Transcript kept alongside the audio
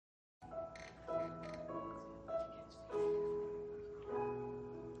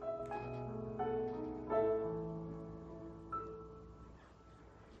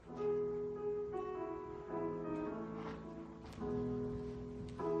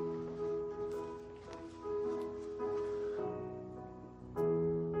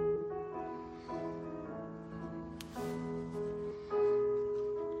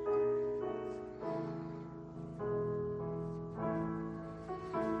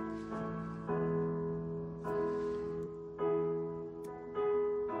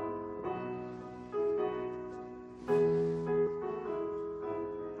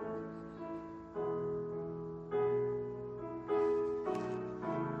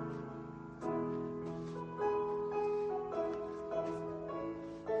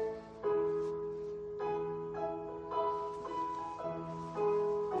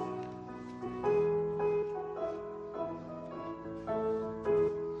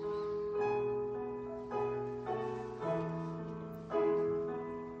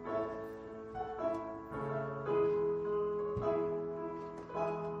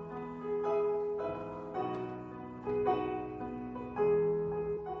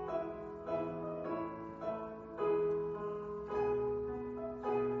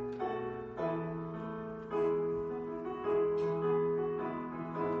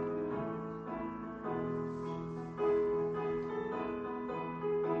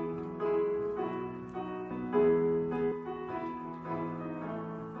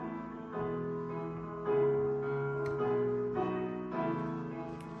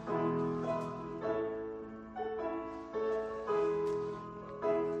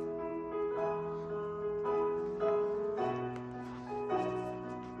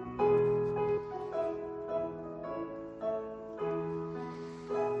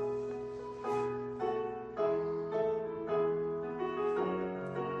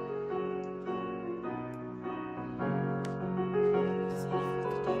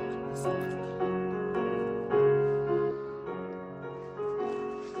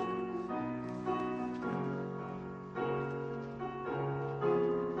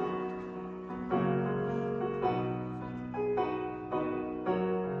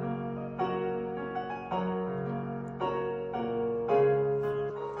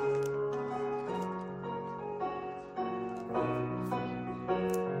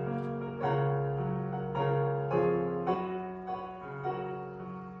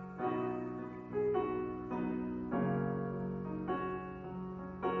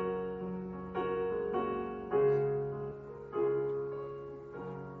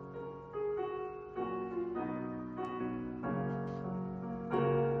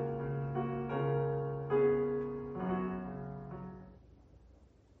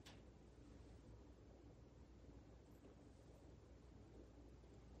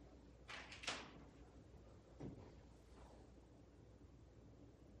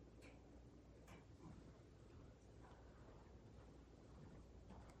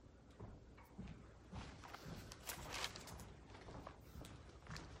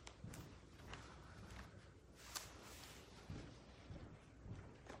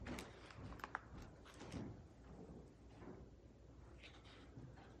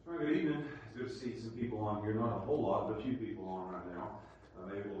Good evening. It's good to see some people on here. Not a whole lot, but a few people on right now.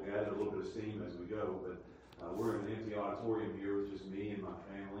 Maybe we'll gather a little bit of steam as we go, but we're in an empty auditorium here with just me and my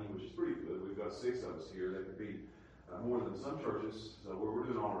family, which is pretty good. We've got 6 of us here. That could be more than some churches, so we're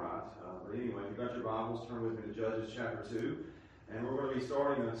doing all right. But anyway, if you've got your Bibles, turn with me to Judges chapter 2. And we're going to be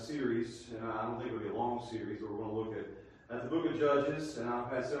starting a series, and I don't think it'll be a long series, but we're going to look at the book of Judges. And I've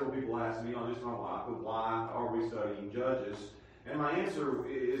had several people ask me, not just my wife, but why are we studying Judges? And my answer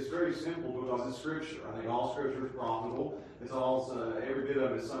is very simple, because it's Scripture. I think all Scripture is profitable. It's all every bit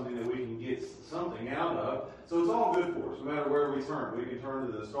of it is something that we can get something out of. So it's all good for us, no matter where we turn. We can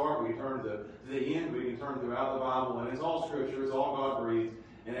turn to the start, we can turn to the end, we can turn throughout the Bible, and it's all Scripture, it's all God-breathed,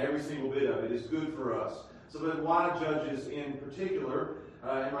 and every single bit of it is good for us. So but why Judges in particular?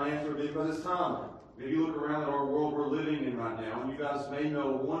 And my answer would be because it's timely. If you look around at our world we're living in right now, and you guys may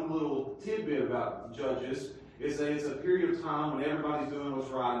know one little tidbit about Judges, is that it's a period of time when everybody's doing what's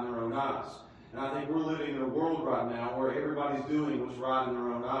right in their own eyes. And I think we're living in a world right now where everybody's doing what's right in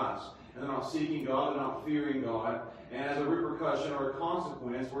their own eyes. And they're not seeking God, they're not fearing God. And as a repercussion or a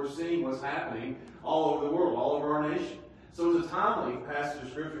consequence, we're seeing what's happening all over the world, all over our nation. So it's a timely passage of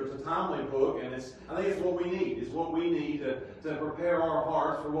Scripture, it's a timely book, and I think it's what we need. It's what we need to prepare our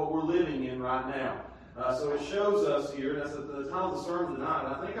hearts for what we're living in right now. So it shows us here, and that's the title of the sermon tonight,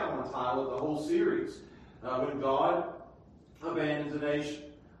 and I think I want to title it the whole series, when God abandons a nation.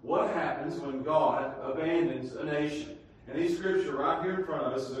 What happens when God abandons a nation? And this scripture right here in front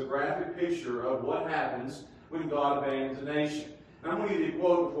of us is a graphic picture of what happens when God abandons a nation. And I'm going to give you a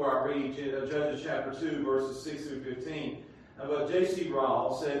quote before I read Judges chapter 2, verses 6 through 15. But J.C.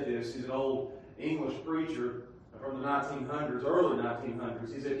 Ryle said this. He's an old English preacher from the 1900s, early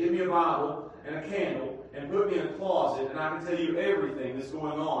 1900s. He said, "Give me a Bible and a candle and put me in a closet, and I can tell you everything that's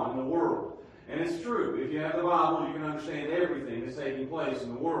going on in the world." And it's true. If you have the Bible, you can understand everything that's taking place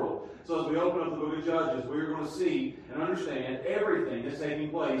in the world. So as we open up the book of Judges, we're going to see and understand everything that's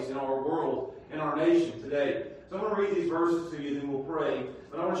taking place in our world, in our nation today. So I'm going to read these verses to you, then we'll pray.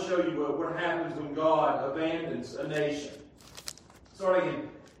 But I want to show you what happens when God abandons a nation. Starting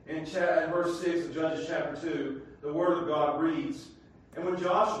in verse 6 of Judges chapter 2, the Word of God reads, "And when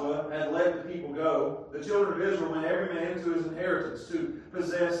Joshua had let the people go, the children of Israel went every man to his inheritance to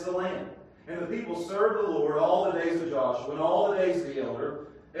possess the land. And the people served the Lord all the days of Joshua, and all the days of the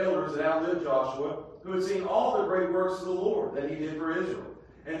elders that outlived Joshua, who had seen all the great works of the Lord that he did for Israel.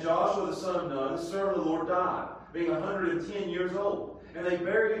 And Joshua the son of Nun, the servant of the Lord, died, being 110 years old. And they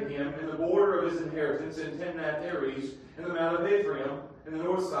buried him in the border of his inheritance in Timnath-Heres, in the mount of Ephraim, in the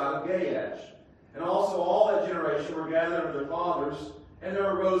north side of Gaash. And also all that generation were gathered unto their fathers, and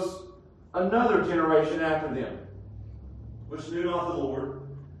there arose another generation after them, which knew not the Lord,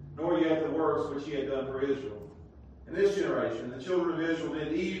 nor yet the works which he had done for Israel. In this generation, the children of Israel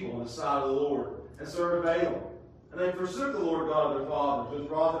did evil in the sight of the Lord, and served Baalim. And they forsook the Lord God of their fathers, which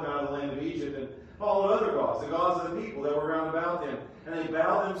brought them out of the land of Egypt, and followed other gods, the gods of the people that were round about them. And they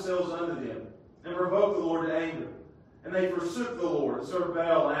bowed themselves unto them, and provoked the Lord to anger. And they forsook the Lord, and served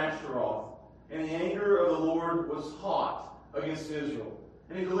Baal and Ashtaroth. And the anger of the Lord was hot against Israel.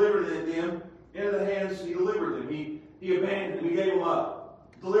 And he delivered them into the hands, he delivered them. He abandoned them, he gave them up.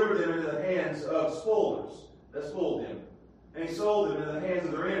 Delivered them into the hands of spoilers that spoiled them. And he sold them into the hands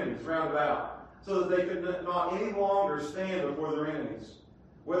of their enemies round about, so that they could not any longer stand before their enemies.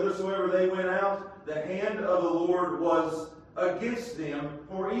 Whithersoever they went out, the hand of the Lord was against them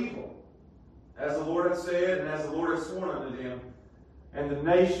for evil, as the Lord had said, and as the Lord had sworn unto them. And the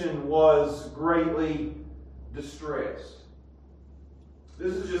nation was greatly distressed."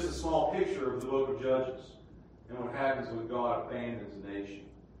 This is just a small picture of the book of Judges and what happens when God abandons a nation.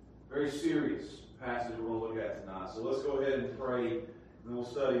 Very serious passage we're going to look at tonight. So let's go ahead and pray, and we'll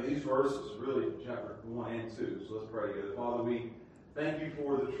study these verses, really chapter 1 and 2. So let's pray together. Father, we thank you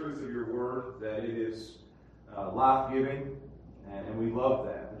for the truth of your word, that it is life-giving, and we love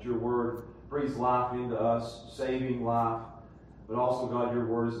that your word breathes life into us, saving life, but also, God, your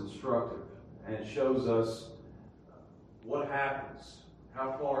word is instructive, and it shows us what happens,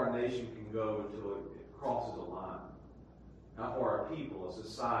 how far a nation can go until it crosses a line. How far a people, a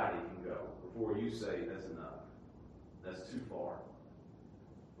society can go before you say that's enough. That's too far.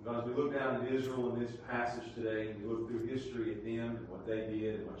 God, as we look down at Israel in this passage today, and we look through history at them and what they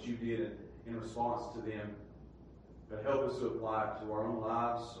did and what you did in response to them, but help us to apply it to our own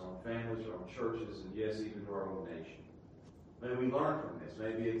lives, our own families, our own churches, and yes, even to our own nation. May we learn from this. May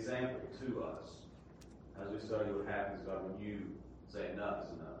it be an example to us as we study what happens, God, when you say enough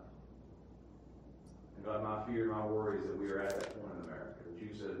is enough. And God, my fear and my worry is that we are at that point in America, that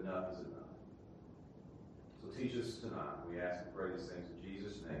you said enough is enough. So teach us tonight. We ask and pray these things in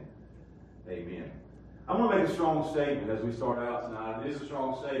Jesus' name. Amen. I want to make a strong statement as we start out tonight. It is a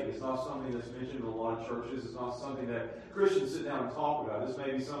strong statement. It's not something that's mentioned in a lot of churches. It's not something that Christians sit down and talk about. This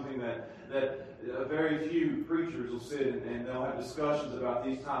may be something that very few preachers will sit and they'll have discussions about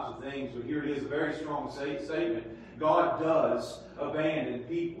these types of things. But here it is, a very strong statement. God does abandon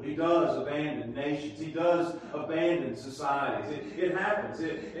people. He does abandon nations. He does abandon societies. It happens.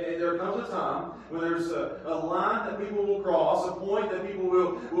 There comes a time when there's a line that people will cross, a point that people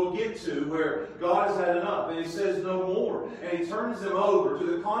will get to where God has had enough. And He says no more. And He turns them over to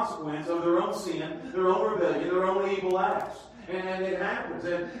the consequence of their own sin, their own rebellion, their own evil acts. And it happens.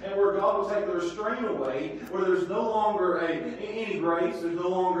 And where God will take the restraint away, where there's no longer any grace, there's no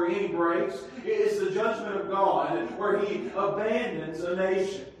longer any breaks. It's the judgment of God where He abandons a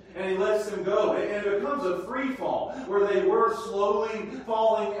nation. And He lets them go. And it becomes a free fall where they were slowly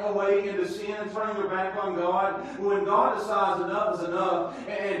falling away into sin and turning their back on God. When God decides enough is enough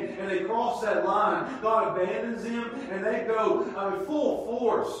and they cross that line, God abandons them and they go full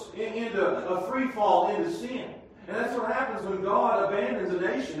force into a free fall into sin. And that's what happens when God abandons a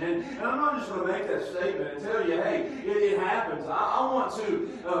nation. And I'm not just going to make that statement and tell you, hey, it happens. I want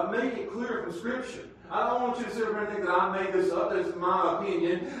to make it clear from Scripture. I don't want you to sit there and think that I made this up. That's my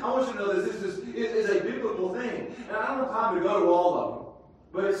opinion. I want you to know that this is a biblical thing. And I don't have time to go to all of them.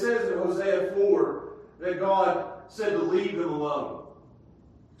 But it says in Hosea 4 that God said to leave them alone,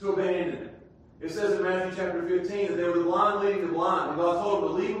 to abandon them. It says in Matthew chapter 15 that they were the blind leading the blind. And God told them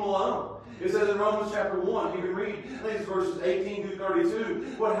to leave them alone. It says in Romans chapter 1, you can read, I think it's verses 18 through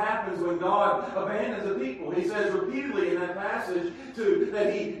 32, what happens when God abandons a people. He says repeatedly in that passage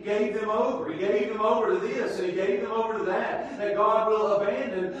that He gave them over. He gave them over to this and He gave them over to that. That God will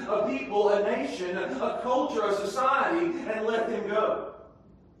abandon a people, a nation, a culture, a society, and let them go.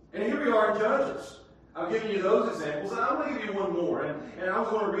 And here we are in Judges. I've given you those examples, and I'm going to give you one more. And I was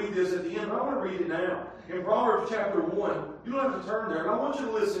going to read this at the end, but I want to read it now. In Proverbs chapter 1, you don't have to turn there, but I want you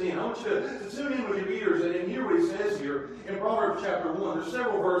to listen in. I want you to tune in with your ears and hear what he says here in Proverbs chapter 1. There's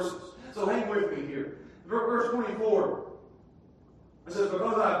several verses, so hang with me here. Verse 24, it says,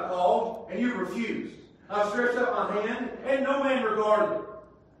 because I have called, and you refused. I stretched out my hand, and no man regarded it.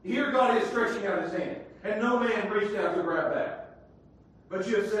 Here God is stretching out His hand, and no man reached out to grab back. But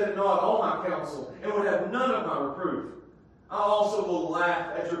you have said not all my counsel, and would have none of my reproof. I also will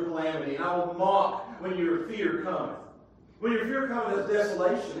laugh at your calamity, and I will mock when your fear cometh. When your fear cometh as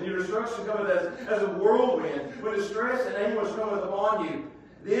desolation, and your destruction cometh as a whirlwind, when distress and anguish cometh upon you,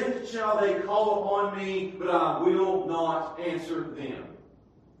 then shall they call upon me, but I will not answer them.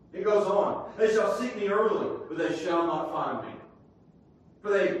 It goes on. They shall seek me early, but they shall not find me.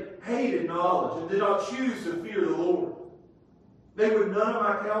 For they hated knowledge, and did not choose to fear the Lord. They would none of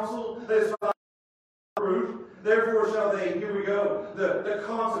my counsel, they despise my reproof. Therefore shall they, here we go, the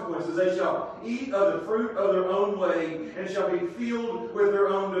consequences. They shall eat of the fruit of their own way, and shall be filled with their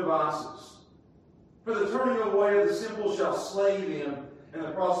own devices. For the turning away of the simple shall slay them, and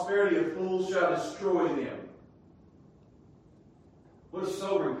the prosperity of fools shall destroy them. What a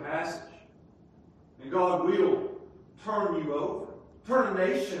sobering passage. And God will turn you over. Turn a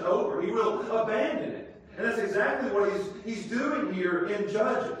nation over. He will abandon it. And that's exactly what he's doing here in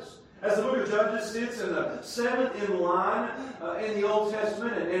Judges. As the book of Judges sits in the seventh in line in the Old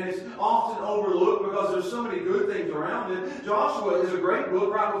Testament, and it's often overlooked because there's so many good things around it. Joshua is a great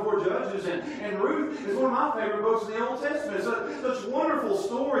book right before Judges, and Ruth is one of my favorite books in the Old Testament. Such wonderful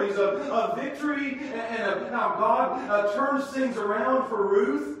stories of victory and of how God turns things around for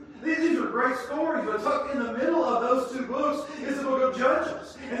Ruth. These are great stories, but tucked in the middle of those two books is the book of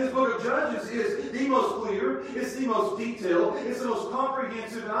Judges. And this book of Judges is the most clear, it's the most detailed, it's the most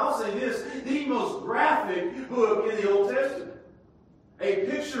comprehensive, and I'll say this, the most graphic book in the Old Testament. A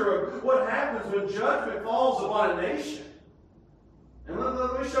picture of what happens when judgment falls upon a nation. And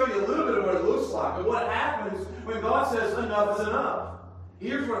let me show you a little bit of what it looks like, and what happens when God says enough is enough.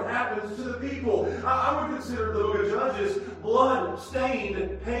 Here's what happens to the people. I would consider the book of Judges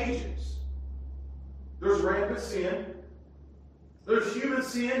blood-stained pages. There's rampant sin. There's human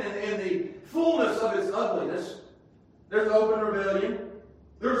sin in the fullness of its ugliness. There's open rebellion.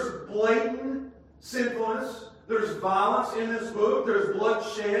 There's blatant sinfulness. There's violence in this book. There's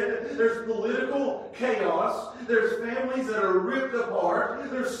bloodshed. There's political chaos. There's families that are ripped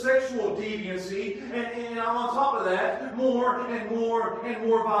apart. There's sexual deviancy. And on top of that, more and more and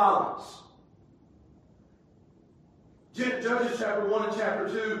more violence. Judges chapter 1 and chapter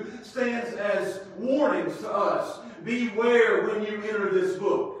 2 stands as warnings to us. Beware when you enter this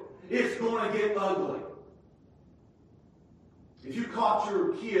book. It's going to get ugly. If you caught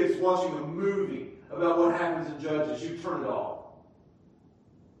your kids watching a movie about what happens in Judges, you turn it off.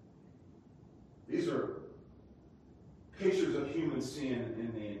 These are pictures of human sin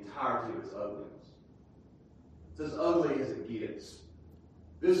in the entirety of its ugliness. It's as ugly as it gets.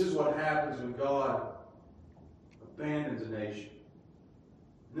 This is what happens when God abandons a nation.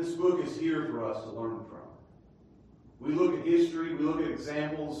 And this book is here for us to learn from. We look at history, we look at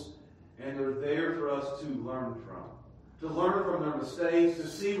examples, and they're there for us to learn from. To learn from their mistakes, to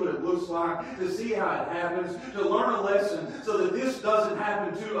see what it looks like, to see how it happens, to learn a lesson so that this doesn't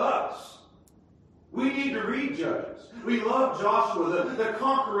happen to us. We need to read Judges. We love Joshua, the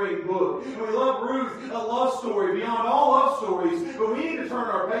conquering book. And we love Ruth, a love story beyond all love stories. But we need to turn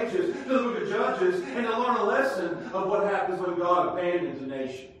our pages to the book of Judges and to learn a lesson of what happens when God abandons a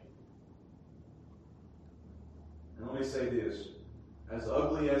nation. And let me say this. As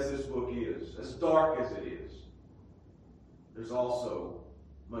ugly as this book is, as dark as it is, there's also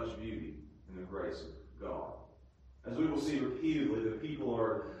much beauty in the grace of God. As we will see repeatedly, the people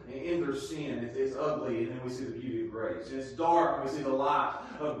are in their sin. It's ugly, and then we see the beauty of grace. And it's dark, and we see the light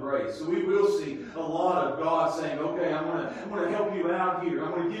of grace. So we will see a lot of God saying, okay, I'm going to help you out here.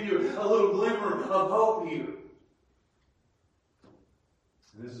 I'm going to give you a little glimmer of hope here.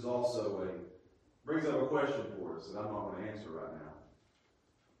 And this is also brings up a question for us that I'm not going to answer right now.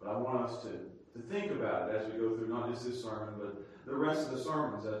 But I want us to think about it as we go through not just this sermon, but the rest of the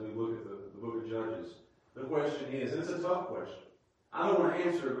sermons as we look at the book of Judges. The question is, and it's a tough question. I don't want to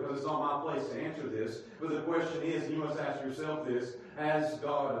answer it because it's not my place to answer this, but the question is, and you must ask yourself this, has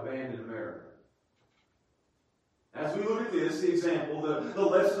God abandoned America? As we look at this, the example, the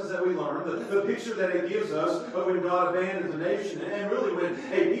lessons that we learn, the picture that it gives us of when God abandons a nation, and really when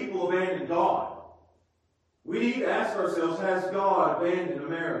a people abandon God, we need to ask ourselves, has God abandoned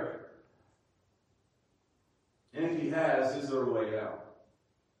America? And if He has, is there a way out?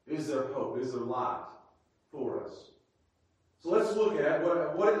 Is there hope? Is there light for us? So let's look at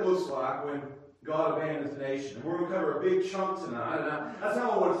what it looks like when God abandons a nation. And we're going to cover a big chunk tonight. And that's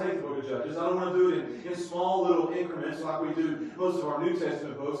how I want to take the book of Judges. I don't want to do it in small little increments like we do most of our New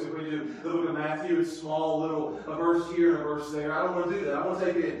Testament books. If we do the book of Matthew, it's small little, a verse here and a verse there. I don't want to do that. I want to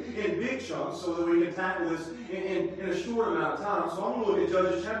take it in big chunks so that we can tackle this in a short amount of time. So I'm going to look at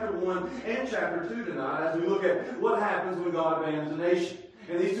Judges chapter 1 and chapter 2 tonight as we look at what happens when God abandons a nation.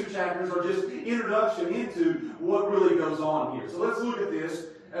 And these two chapters are just introduction into what really goes on here. So let's look at this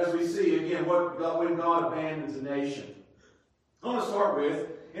as we see, again, when God abandons a nation. I want to start with,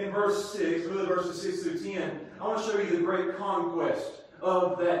 in verse 6, really verses 6 through 10, I want to show you the great conquest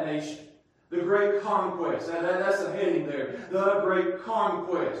of that nation. The great conquest. That's the heading there. The great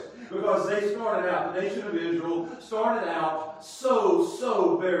conquest. Because they started out, the nation of Israel started out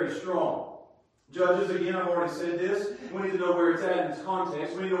so very strong. Judges, again, I've already said this. We need to know where it's at in its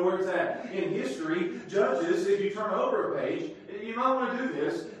context. We need to know where it's at in history. Judges, if you turn over a page, you might want to do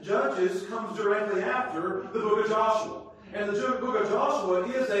this. Judges comes directly after the book of Joshua. And the book of Joshua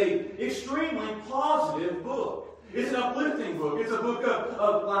is an extremely positive book. It's an uplifting book. It's a book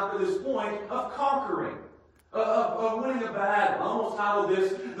of like at this point, of conquering. Of winning a battle. I almost titled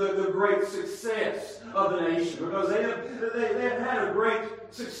this the great success of the nation because they have had a great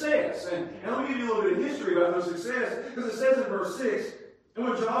success. And let me give you a little bit of history about their success because it says in verse 6, and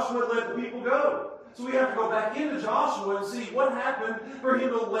when Joshua let the people go. So we have to go back into Joshua and see what happened for him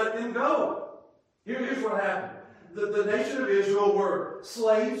to let them go. Here's what happened. The nation of Israel were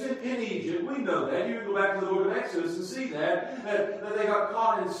slaves in Egypt. We know that. You can go back to the book of Exodus and see that they got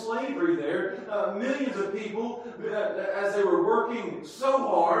caught in slavery there. Millions of people, as they were working so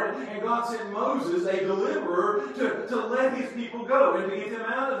hard, and God sent Moses, a deliverer, to let his people go and to get them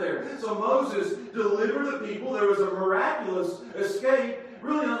out of there. So Moses delivered the people. There was a miraculous escape.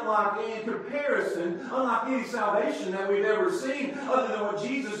 Really unlike, in comparison, unlike any salvation that we've ever seen, other than what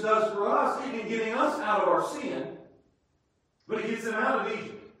Jesus does for us in getting us out of our sin. But He gets them out of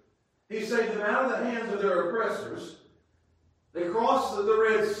Egypt. He saved them out of the hands of their oppressors. They crossed the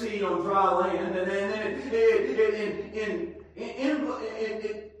Red Sea on dry land, and then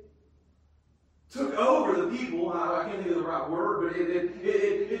it took over the people. I can't think of the right word, but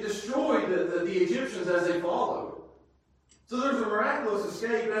it destroyed the Egyptians as they followed. So there's a miraculous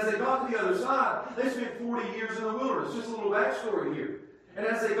escape, and as they got to the other side, they spent 40 years in the wilderness. Just a little backstory here. And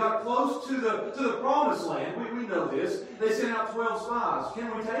as they got close to the promised land, we know this, they sent out 12 spies.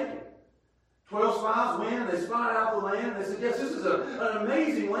 Can we take it? 12 spies went, they spied out the land, and they said, yes, this is an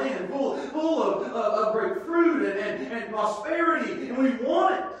amazing land, full of great fruit and prosperity, and we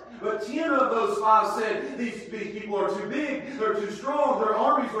want it. But 10 of those spies said, these people are too big, they're too strong, their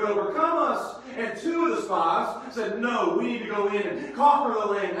armies would overcome us. And 2 of the spies said, no, we need to go in and conquer the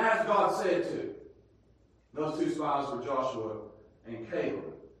land as God said to. Those two spies were Joshua and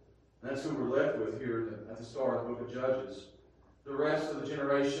Caleb. That's who we're left with here at the start of the book of Judges. The rest of the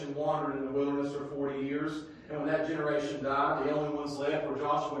generation wandered in the wilderness for 40 years. And when that generation died, the only ones left were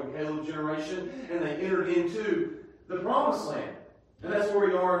Joshua and Caleb's generation. And they entered into the promised land. And that's where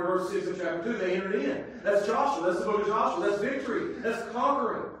we are in verse 6 of chapter 2. They entered in. That's Joshua. That's the book of Joshua. That's victory. That's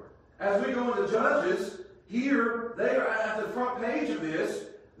conquering. As we go into Judges, here, they are at the front page of this.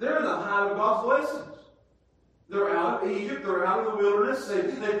 They're in the height of God's blessings. They're out of Egypt. They're out of the wilderness.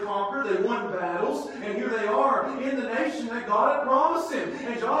 They've conquered. They've won battles. And here they are in the nation that God had promised them.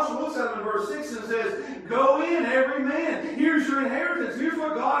 And Joshua looks at them in verse 6 and says, go in, every man. Here's your inheritance. Here's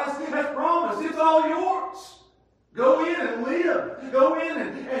what God has promised. It's all yours. Go in and live. Go in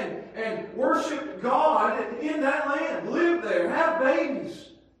and worship God in that land. Live there. Have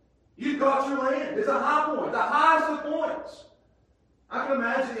babies. You've got your land. It's a high point. The highest of points. I can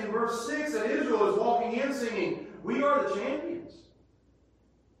imagine in verse 6 that Israel is walking in singing, we are the champions.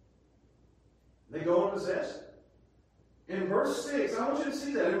 They go and possess it. In verse 6, I want you to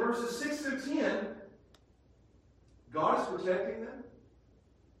see that. In verses 6 through 10, God is protecting them.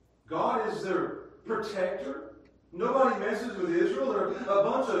 God is their protector. Nobody messes with Israel. They're a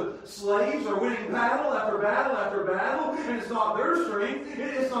bunch of slaves are winning battle after battle after battle. And it's not their strength.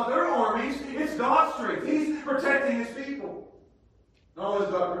 It's not their armies. It's God's strength. He's protecting His people. Not only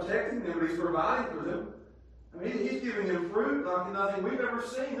is God protecting them, but He's providing for them. I mean, He's giving them fruit like nothing we've ever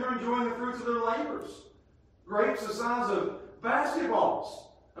seen. They're enjoying the fruits of their labors. Grapes the size of basketballs.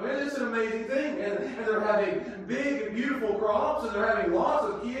 I mean, it's an amazing thing. And they're having big and beautiful crops, and they're having lots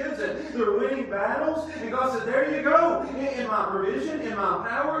of kids, and they're winning battles. And God said, there you go. In my provision, in my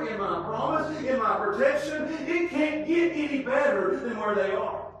power, in my promise, in my protection, it can't get any better than where they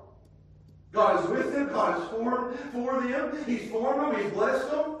are. God is with them. God has formed for them. He's formed them. He's blessed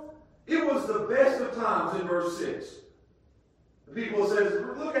them. It was the best of times in verse 6. The people says,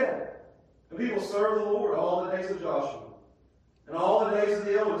 look at it. The people served the Lord all the days of Joshua. And all the days of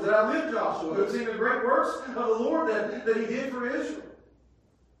the elders that outlived Joshua, who had seen the great works of the Lord that He did for Israel.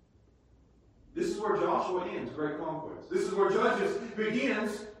 This is where Joshua ends, great conquest. This is where Judges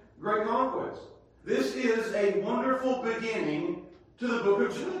begins, great conquest. This is a wonderful beginning to the book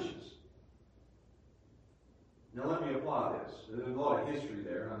of Judges. Now let me apply this. There's a lot of history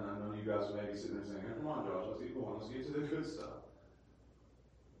there. I know you guys may be sitting there saying, come on, Josh, let's keep going. Let's get to the good stuff.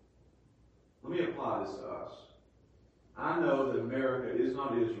 Let me apply this to us. I know that America is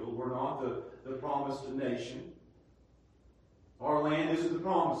not Israel. We're not the promised nation. Our land isn't the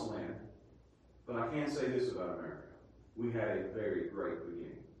promised land. But I can say this about America. We had a very great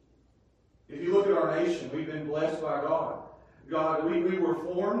beginning. If you look at our nation, we've been blessed by God. We were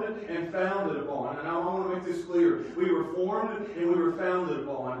formed and founded upon, and I want to make this clear, we were formed and we were founded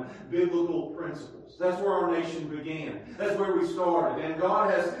upon biblical principles. That's where our nation began. That's where we started. And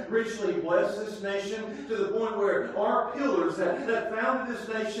God has richly blessed this nation to the point where our pillars that founded this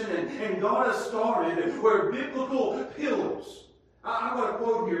nation and God has started were biblical pillars. I've got a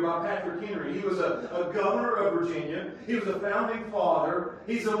quote here by Patrick Henry. He was a governor of Virginia. He was a founding father.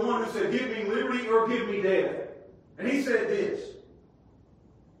 He's the one who said, give me liberty or give me death. And he said this,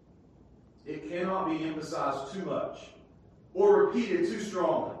 it cannot be emphasized too much or repeated too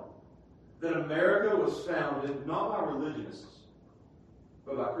strongly that America was founded not by religionists,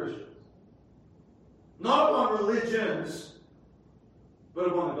 but by Christians. Not upon religions, but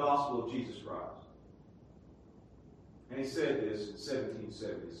upon the gospel of Jesus Christ. And he said this in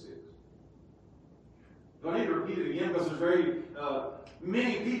 1776. Do I need to repeat it again? Because there's very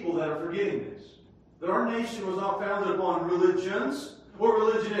many people that are forgetting this. That our nation was not founded upon religions or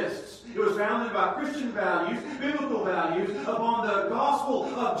religionists. It was founded by Christian values, biblical values, upon the gospel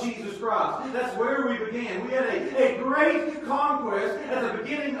of Jesus Christ. That's where we began. We had a great conquest at the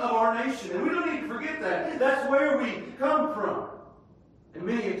beginning of our nation. And we don't need to forget that. That's where we come from. And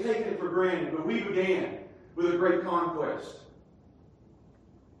many have taken it for granted, but we began with a great conquest.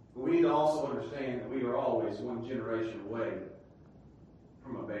 But we need to also understand that we are always one generation away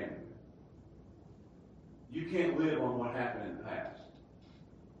from abandonment. You can't live on what happened in the past.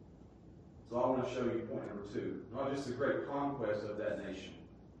 So I want to show you point number 2. Not just the great conquest of that nation,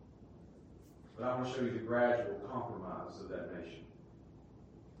 but I want to show you the gradual compromise of that nation.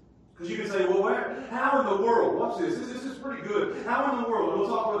 Because you can say, well, how in the world, watch this, this is pretty good. How in the world, and we'll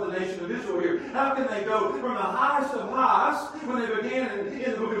talk about the nation of Israel here, how can they go from the highest of highs when they began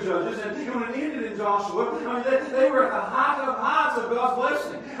in the book of Judges and when it ended in Joshua, I mean, they were at the height of heights of God's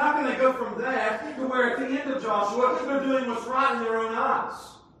blessing. How can they go from that to where at the end of Joshua they're doing what's right in their own eyes?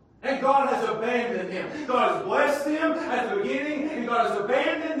 And God has abandoned them. God has blessed them at the beginning, and God has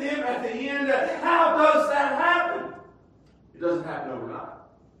abandoned them at the end. How does that happen? It doesn't happen overnight.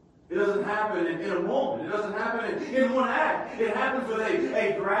 It doesn't happen in a moment. It doesn't happen in one act. It happens with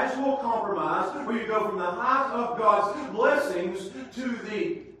a gradual compromise where you go from the height of God's blessings to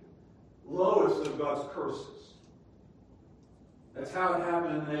the lowest of God's curses. That's how it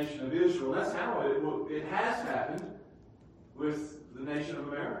happened in the nation of Israel. That's how it has happened with the nation of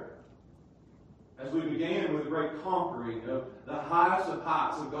America. As we began with a great conquering of the highest of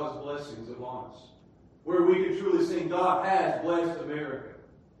heights of God's blessings upon us, where we can truly sing, God has blessed America.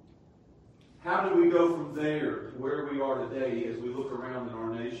 How do we go from there to where we are today as we look around in our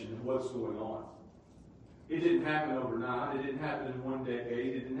nation and what's going on? It didn't happen overnight. It didn't happen in one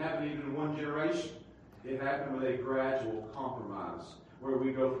decade. It didn't happen even in one generation. It happened with a gradual compromise where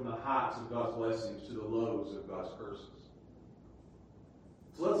we go from the heights of God's blessings to the lows of God's curses.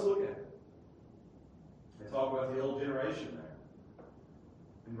 So let's look at it. They talk about the old generation there.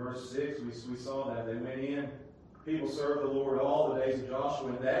 In verse 6, we saw that. They went in. People served the Lord all the days of Joshua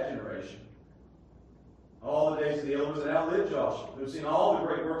in that generation. All the days of the elders that outlived Joshua, who've seen all the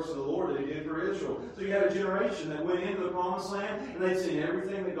great works of the Lord that he did for Israel. So you had a generation that went into the promised land, and they'd seen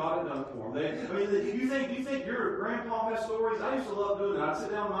everything that God had done for them. You think your grandpa has stories? I used to love doing that. I'd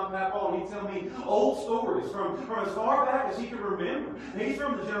sit down with my papa, and he'd tell me old stories from as far back as he could remember. And he's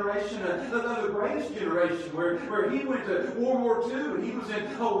from the generation, the greatest generation, where he went to World War II, and he was in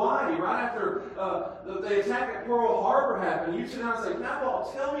Hawaii right after the attack at Pearl Harbor happened. You'd sit down and say, Papa,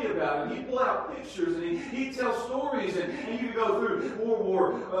 tell me about it. And he'd pull out pictures, and he'd tell stories, and you could go through World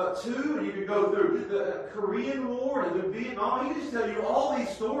War II, and you could go through the Korean War and the Vietnam. He'd just tell you all these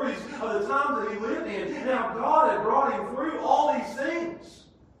stories of the times that he lived in, and how God had brought him through all these things.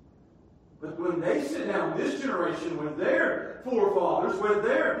 But when they sit down with this generation, with their forefathers, with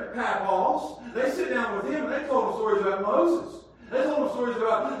their papas, they sit down with him, and they told them stories about Moses. They told them stories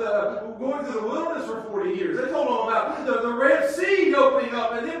about going through the wilderness for 40 years. They told them about the Red Sea opening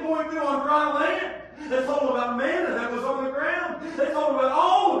up and then going through on dry land. They told them about manna that was on the ground. They told them about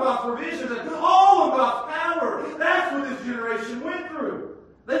all of God's provisions and all of God's power. That's what this generation went through.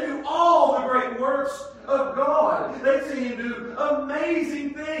 They knew all the great works of God. They'd seen him do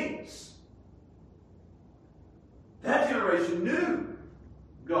amazing things. That generation knew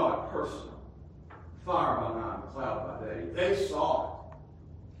God personally. Fire by night and cloud by day. They saw it.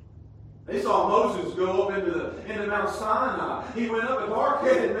 They saw Moses go up into Mount Sinai. He went up a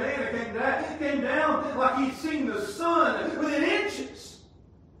dark-headed man and came down like he'd seen the sun within inches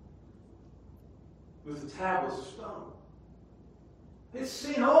with the tablets of stone. They'd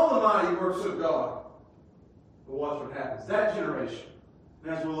seen all the mighty works of God. But watch what happens. That generation,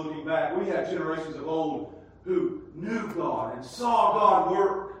 and as we're looking back, we have generations of old who knew God and saw God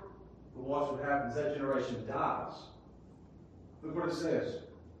work. But watch what happens. That generation dies. Look what it says.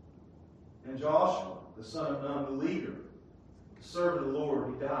 And Joshua, the son of Nun, the leader, the servant of the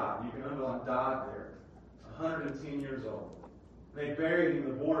Lord, he died. You can underline died there. 110 years old. They buried him in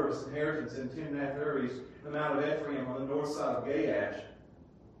the border of his inheritance in Timnath-Heres, the Mount of Ephraim, on the north side of Gaash.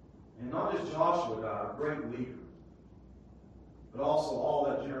 And not just Joshua died, a great leader, but also all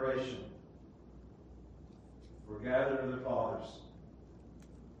that generation were gathered to their fathers.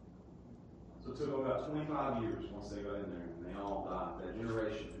 So it took them about 25 years once they got in there, and they all died. That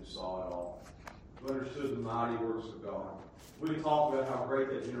generation who saw it all, who understood the mighty works of God. We can talk about how great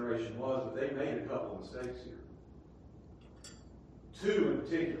that generation was, but they made a couple of mistakes here. Two in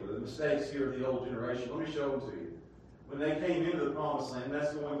particular, the mistakes here of the old generation. Let me show them to you. When they came into the promised land,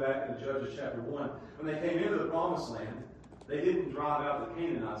 that's going back into Judges chapter 1. When they came into the promised land, they didn't drive out the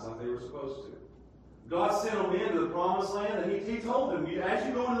Canaanites like they were supposed to. God sent them into the promised land, and He told them, as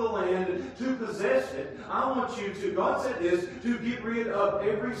you go into the land to possess it, I want you to, God said this, to get rid of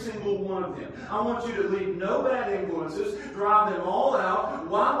every single one of them. I want you to leave no bad influences, drive them all out,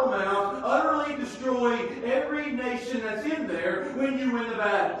 wipe them out, utterly destroy every nation that's in there when you win the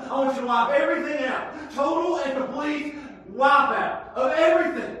battle. I want you to wipe everything out. Total and complete wipe out of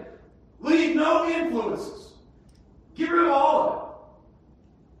everything. Leave no influences. Get rid of all of it.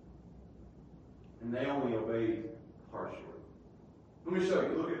 And they only obeyed harshly. Let me show you.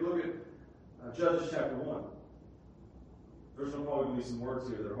 Look at Judges chapter 1. There's probably going to be some words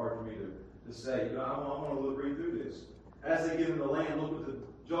here that are hard for me to say. I want to read through this. As they get in the land, look what the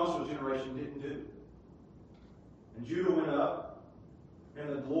Joshua generation didn't do. And Judah went up, and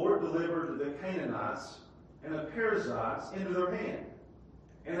the Lord delivered the Canaanites and the Perizzites into their hand.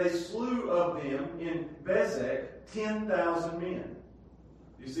 And they slew of them in Bezek 10,000 men.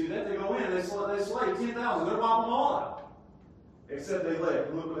 You see that? They go in, they slay 10,000. They're wiping them all out. Except they left.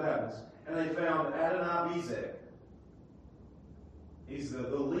 And look what happens. And they found Adonai-Bezek. He's the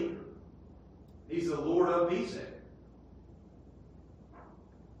leader. He's the Lord of Bezek.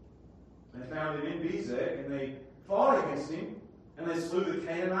 They found him in Bezek, and they fought against him, and they slew the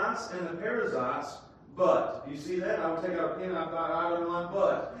Canaanites and the Perizzites. But, do you see that? I would take out a pen, I've got I underlined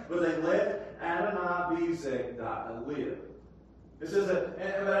but. But they let Adonai-Bezek live. It says that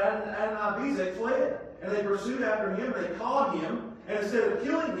Adonai-Bezek fled. And they pursued after him, and they caught him, and instead of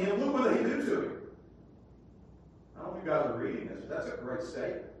killing him, look what they do to him. I don't know if you guys are reading this, but that's a great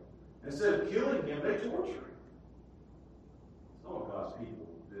statement. Instead of killing him, they torture him. That's not what God's people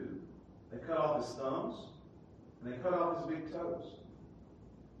do. They cut off his thumbs, and they cut off his big toes.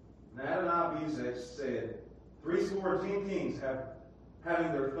 And Adonai-Bezek said, 70 kings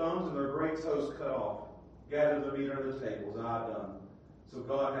having their thumbs and their great toes cut off, gathered the meat under the tables, and I have done. So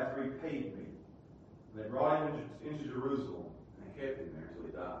God hath repaid me. And they brought him into Jerusalem, and kept him there until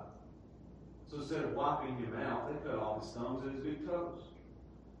he died. So instead of wiping him out, they cut off his thumbs and his big toes.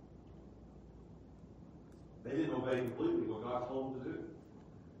 They didn't obey completely what God told them to do.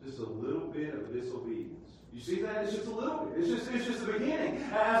 Just a little bit of disobedience. You see that? It's just a little bit. It's just the beginning.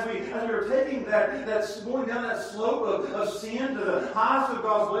 As we are taking that going down that slope of sin to the highest of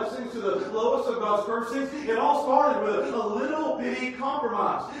God's blessings, to the lowest of God's cursings, it all started with a little bitty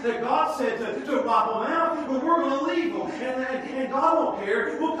compromise. That God said to wipe them out, but we're going to leave them. And God won't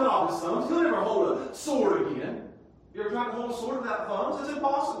care. We'll cut off his thumbs. He'll never hold a sword again. You ever tried to hold a sword without thumbs? It's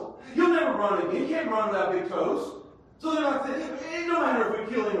impossible. You'll never run again. You can't run without big toes. So they're like, it don't matter if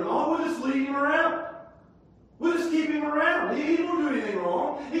we kill him or not. We'll just leave him around. We'll just keep him around. He won't do anything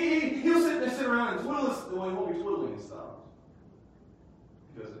wrong. He'll sit around and twiddle his thumbs. Well, he won't be twiddling his thumbs.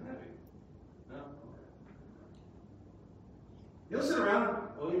 He doesn't have any. No? Okay. He'll sit around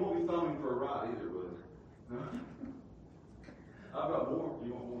and, he won't be thumbing for a ride either, will he? No? I've got more.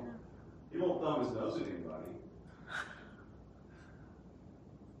 You want more? He won't thumb his nose at anybody.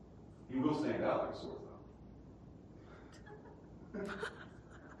 He will stand out like a sore thumb.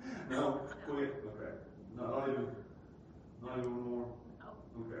 No? Quit? Okay. No, not even one more?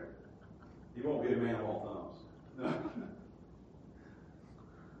 Okay. He won't be a man of all thumbs. No.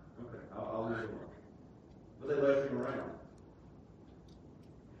 Okay, I'll leave him alone. But they left him around.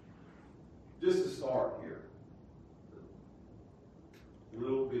 Just to start here.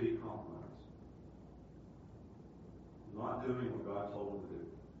 Little bitty compromise. Not doing what God told him to do.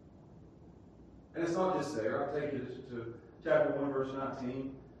 And it's not just there. I'll take you to chapter 1, verse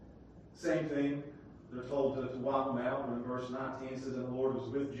 19. Same thing. They're told to wipe them out. And in verse 19 it says, and the Lord was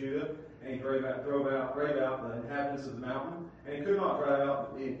with Judah, and he drove out the inhabitants of the mountain. And he could not drive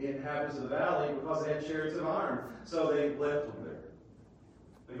out the inhabitants of the valley because they had chariots of iron. So they left them there.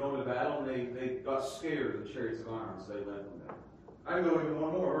 They go into battle, and they got scared of the chariots of iron, so they left them there. I can go even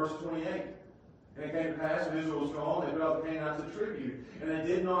one more, verse 28. And it came to pass when Israel was strong, they put out the Canaanites a tribute, and they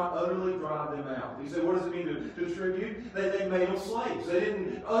did not utterly drive them out. You say, what does it mean to tribute? They made them slaves. They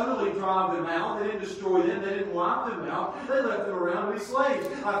didn't utterly drive them out. They didn't destroy them. They didn't wipe them out. They left them around to be slaves.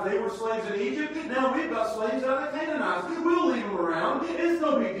 Like they were slaves in Egypt, now we've got slaves out of the Canaanites. We'll leave them around. It's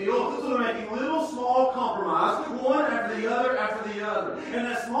no big deal. So they're making little small compromise, one after the other after the other. And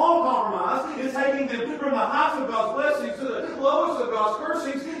that small compromise is taking them from the heights of God's blessings to the lowest of God's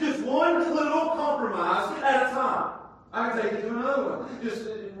cursings, just one little compromise at a time. I can take you to another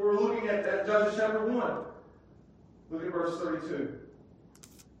one. We're looking at Judges chapter 1. Look at verse 32.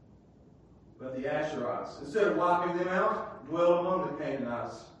 But the Asherites, instead of wiping them out, dwelled among the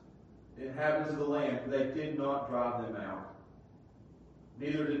Canaanites, the inhabitants of the land, for they did not drive them out.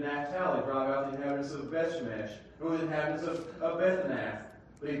 Neither did Naphtali drive out the inhabitants of Bethshemesh, nor the inhabitants of Bethanath,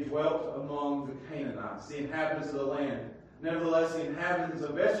 but he dwelt among the Canaanites, the inhabitants of the land. Nevertheless, the inhabitants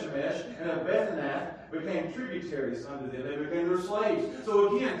of Bethshemesh and of Bethanath became tributaries unto them. They became their slaves.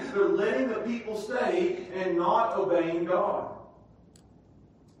 So again, they're letting the people stay and not obeying God.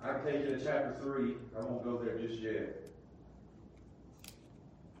 I can take you to chapter 3. I won't go there just yet.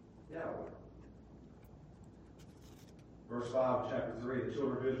 Yeah. Verse 5 of chapter 3, the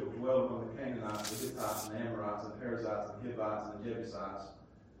children of Israel dwelled among the Canaanites, the Hittites, and the Amorites, and the Perizzites, and the Hivites, and the Jebusites.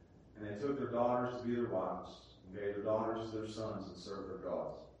 And they took their daughters to be their wives, and gave their daughters to their sons, and served their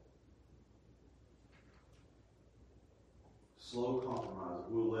gods. Slow compromise.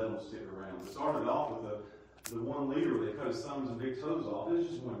 We'll let them stick around. It started off with the one leader where they cut his thumbs and big toes off. It was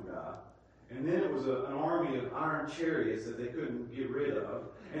just one guy. And then it was an army of iron chariots that they couldn't get rid of.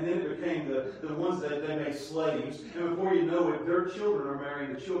 And then it became the ones that they made slaves. And before you know it, their children are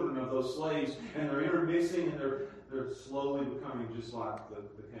marrying the children of those slaves. And they're intermixing, and they're slowly becoming just like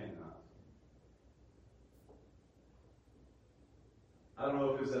the Canaanites. I don't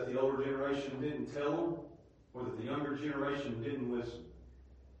know if it's that the older generation didn't tell them or that the younger generation didn't listen.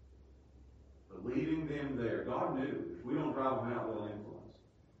 But leaving them there, God knew if we don't drive them out, they'll influence.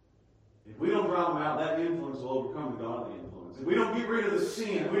 If we don't drive them out, that influence will overcome the godly influence. If we don't get rid of the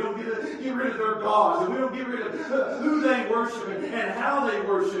sin, if we don't get rid of their gods, if we don't get rid of who they worship and how they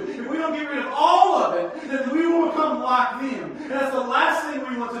worship, if we don't get rid of all of it, then we will become like them. And that's the last thing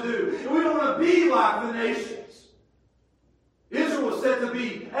we want to do. And we don't want to be like the nations. Israel was said to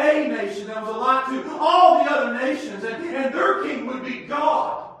be a nation that was alike to all the other nations, and their king would be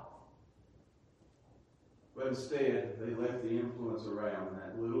God. But instead, they left the influence around, and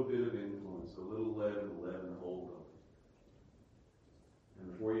that little bit of influence, the little leaven hold of it.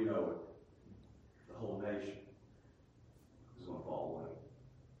 And before you know it, the whole nation is going to fall away.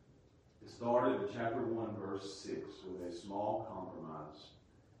 It started in chapter 1, verse 6, with a small compromise,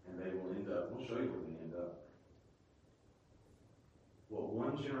 and they will end up, we'll show you where they end up. What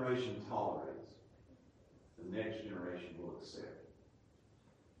one generation tolerates, the next generation will accept.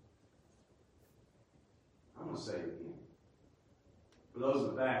 I'm going to say it again. For those in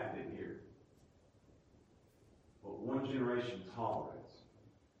the back that didn't hear it. What one generation tolerates,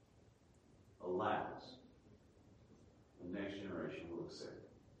 allows, the next generation will accept.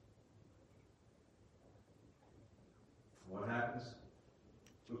 What happens?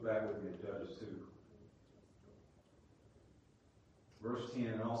 Look back with me at Judges 2. Verse 10,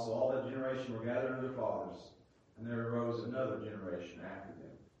 and also all that generation were gathered unto their fathers, and there arose another generation after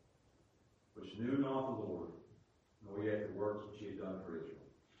them, which knew not the Lord, nor yet the works which he had done for Israel.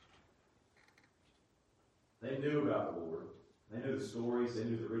 They knew about the Lord. They knew the stories, they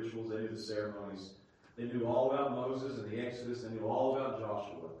knew the rituals, they knew the ceremonies. They knew all about Moses and the Exodus, they knew all about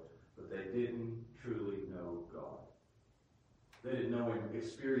Joshua, but they didn't truly know God. They didn't know him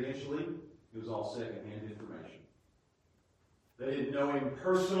experientially. It was all second-hand information. They didn't know him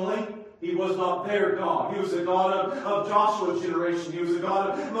personally. He was not their God. He was the God of Joshua's generation. He was the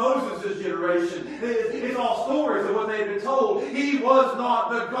God of Moses' generation. It's all stories of what they had been told. He was not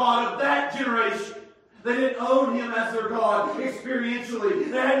the God of that generation. They didn't own him as their God experientially.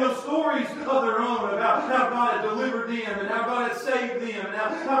 They had no stories of their own about how God had delivered them and how God had saved them and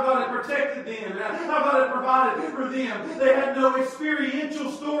how God had protected them and how God had provided for them. They had no experiential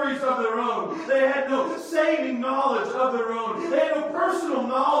stories of their own. They had no saving knowledge of their own. They had no personal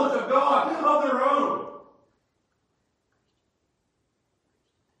knowledge of God of their own.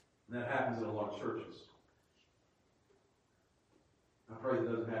 And that happens in a lot of churches. I pray that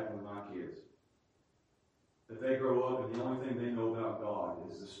doesn't happen with my kids. That they grow up and the only thing they know about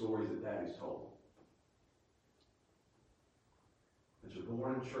God is the stories that Daddy's told. That you're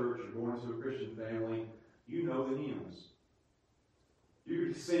born in church, you're born into a Christian family, you know the hymns. You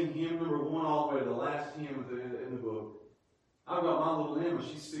can sing hymn number 1 all the way to the last hymn in the book. I've got my little Emma,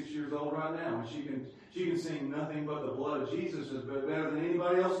 she's 6 years old right now, and she can sing nothing but the blood of Jesus is better than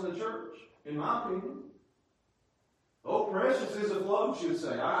anybody else in the church, in my opinion. Oh, precious is a flow, she would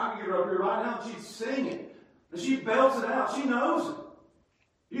say. I can get her up here right now and she'd sing it. And she belts it out. She knows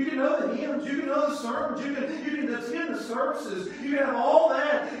it. You can know the hymns. You can know the sermons. You can attend the services. You can have all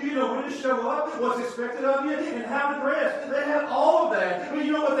that. You know when to show up, what's expected of you, and how to dress. They have all of that. But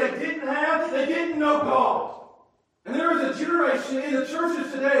you know what they didn't have? They didn't know God. And there is a generation in the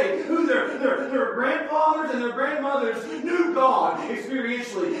churches today who their grandfathers and their grandmothers knew God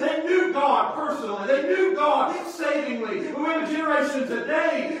experientially. They knew God personally. They knew God savingly. But we have a generation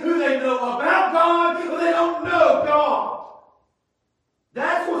today who they know about God, but they don't know God.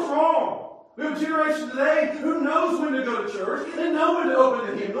 That's what's wrong. We have a generation today who knows when to go to church. They know when to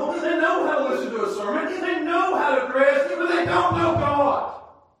open the hymnal. They know how to listen to a sermon. They know how to dress, but they don't know God.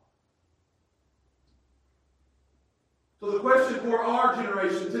 So the question for our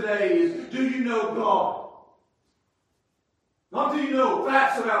generation today is, do you know God? Not do you know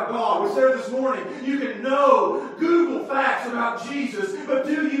facts about God. We said this morning, you can know Google facts about Jesus, but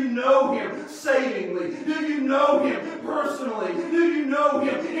do you know him savingly? Do you know him personally? Do you know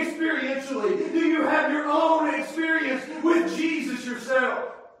him experientially? Do you have your own experience with Jesus yourself?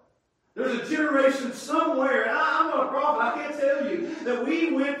 There's a generation somewhere, and I'm not a prophet, I can't tell you, that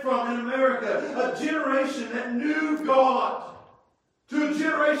we went from in America a generation that knew God to a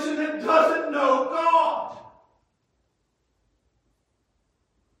generation that doesn't know God.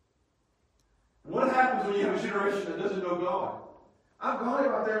 And what happens when you have a generation that doesn't know God? I've got it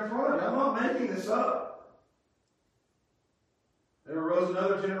right there in front of you. I'm not making this up. There arose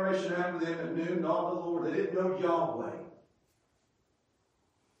another generation after them that knew not the Lord. They didn't know Yahweh,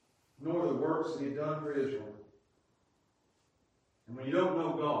 nor the works that he had done for Israel. And when you don't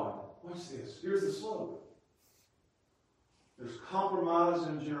know God, watch this. Here's the slope. There's compromise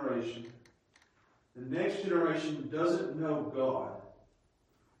in a generation. The next generation doesn't know God.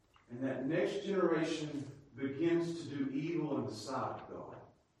 And that next generation begins to do evil in the sight of God.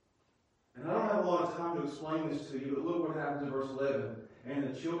 And I don't have a lot of time to explain this to you, but look what happens in verse 11. And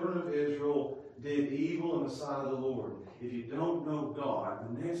the children of Israel did evil in the sight of the Lord. If you don't know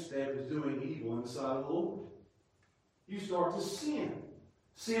God, the next step is doing evil in the sight of the Lord. You start to sin.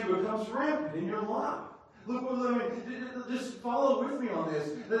 Sin becomes rampant in your life. Look, just follow with me on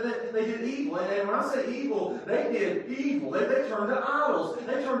this. They did evil. And when I say evil, they did evil. They turned to idols.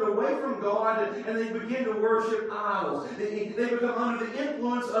 They turned away from God and they began to worship idols. They become under the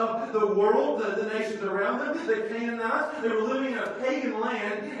influence of the world, the nations around them, the Canaanites. They were living in a pagan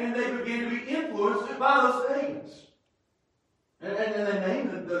land and they began to be influenced by those pagans. And they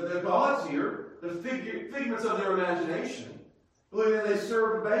named the gods here, the figments of their imagination, believing that they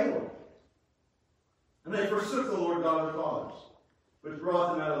served Balaam. And they forsook the Lord God of their fathers, which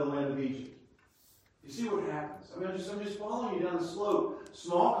brought them out of the land of Egypt. You see what happens? I mean, I'm just following you down the slope.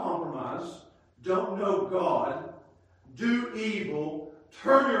 Small compromise, don't know God, do evil,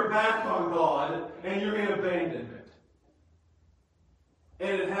 turn your back on God, and you're in abandonment.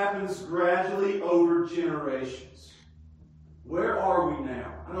 And it happens gradually over generations. Where are we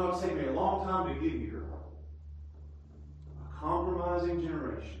now? I know it's taken me a long time to get here. A compromising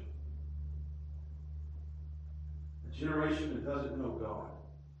generation. A generation that doesn't know God.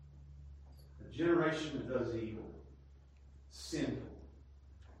 A generation that does evil. Sinful.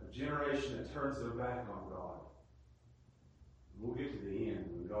 A generation that turns their back on God. We'll get to the end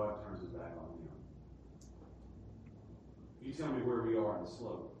when God turns his back on them. You tell me where we are in the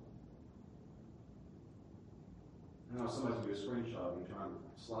slope. I know somebody's going to do a screenshot of me trying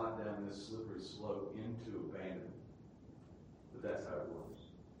to slide down this slippery slope into abandonment. But that's how it works.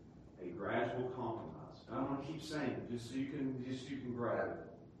 A gradual compromise. And I'm going to keep saying it just so you can grab it.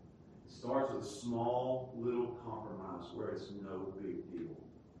 It starts with a small little compromise where it's no big deal.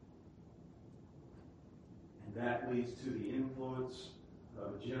 And that leads to the influence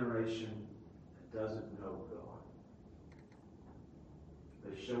of a generation that doesn't know God.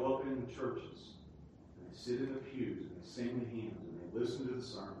 They show up in the churches. They sit in the pews and they sing the hymns and they listen to the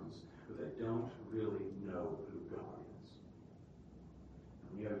sermons, but they don't really know who God is.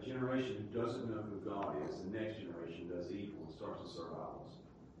 And we have a generation who doesn't know who God is. The next generation does evil and starts to serve idols.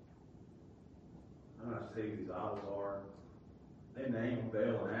 I don't have to tell you who these idols are. They name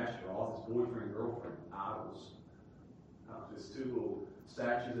Baal and Ashtaroth, his boyfriend and girlfriend, idols. Just two little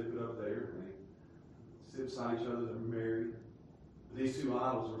statues they put up there, and they sit beside each other, they're married. These two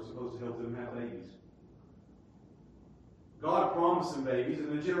idols were supposed to help them have babies. God promised them babies,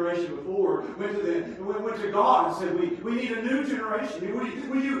 and the generation before went to God and said, we need a new generation.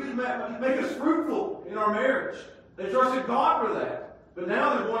 Will you make us fruitful in our marriage? They trusted God for that. But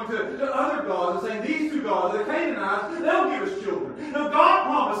now they're going to other gods and saying, these two gods, the Canaanites, they'll give us children. Now God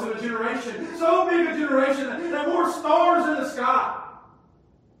promised in a generation, so big a generation, that more stars in the sky.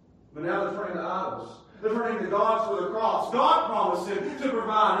 But now they're turning to idols. They're turning to gods for the cross. God promised them to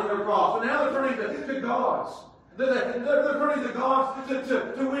provide in their cross. But now they're turning to gods. They're turning to gods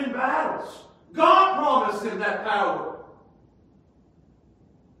to win battles. God promised them that power.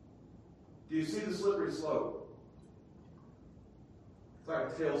 Do you see the slippery slope? It's like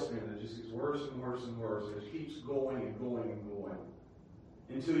a tailspin that just gets worse and worse and worse. It just keeps going and going and going.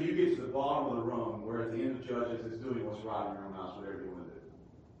 Until you get to the bottom of the rung where at the end of Judges it's doing what's right in your own eyes, whatever you want to do.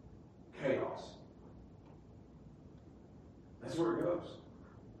 Chaos. That's where it goes.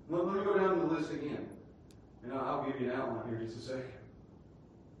 Let me go down the list again. And I'll give you an outline here in just a second.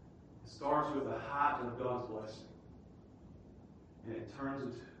 It starts with the height of God's blessing. And it turns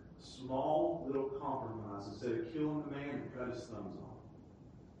into a small little compromise. Instead of killing the man, they cut his thumbs off.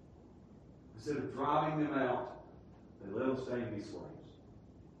 Instead of driving them out, they let them stay and be slaves.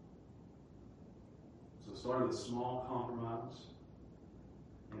 So it started with a small compromise.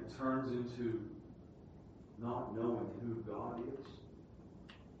 And it turns into not knowing who God is.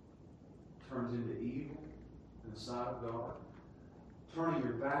 It turns into evil in the sight of God. Turning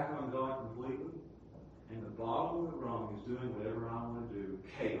your back on God completely. And the bottom of the rung is doing whatever I want to do.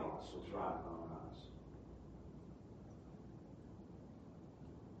 Chaos, what's right in my eyes.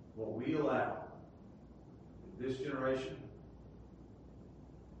 What we allow in this generation,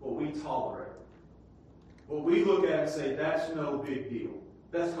 what we tolerate, what we look at and say, that's no big deal.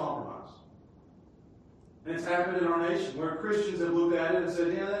 That's compromise. And it's happened in our nation where Christians have looked at it and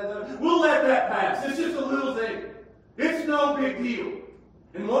said, yeah, we'll let that pass. It's just a little thing. It's no big deal.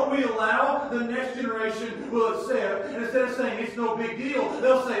 And what we allow, the next generation will accept. And instead of saying it's no big deal,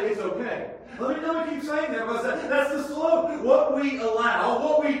 they'll say it's okay. Let me keep saying that, because that's the slope. What we allow,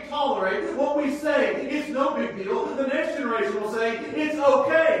 what we tolerate, what we say, it's no big deal. The next generation will say it's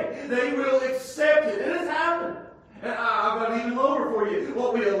okay. They will accept it. And it's happened. And I've got even lower for you.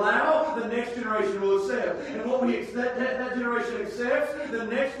 What we allow, the next generation will accept. And what that generation accepts, the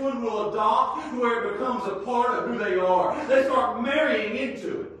next one will adopt to where it becomes a part of who they are. They start marrying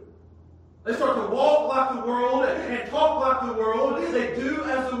into it. They start to walk like the world and talk like the world. They do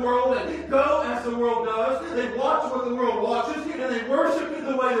as the world and go as the world does. They watch what the world watches, and they worship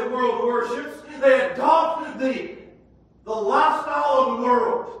the way the world worships. They adopt the lifestyle of the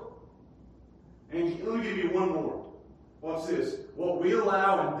world. And let me give you one more. Watch this. What we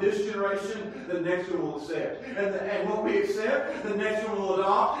allow in this generation, the next one will accept. And what we accept, the next one will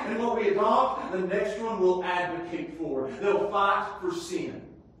adopt. And what we adopt, the next one will advocate for. They'll fight for sin.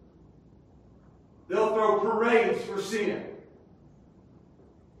 They'll throw parades for sin.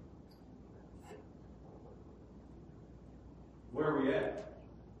 Where are we at?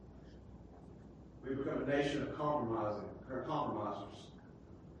 We've become a nation of compromisers.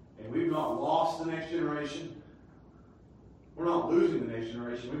 And we've not lost the next generation. We're not losing the next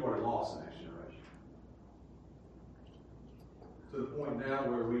generation. We've already lost the next generation. To the point now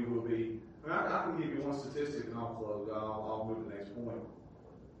where we will be... I can give you one statistic and I'll close. I'll move to the next point.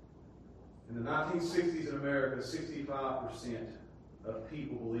 In the 1960s in America, 65% of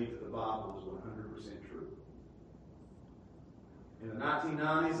people believed that the Bible was 100% true. In the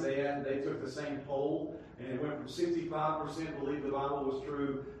 1990s, they took the same poll, and it went from 65% believed the Bible was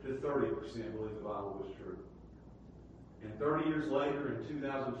true to 30% believed the Bible was true. And 30 years later, in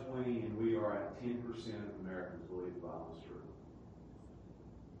 2020, and we are at 10% of Americans believe the Bible is true.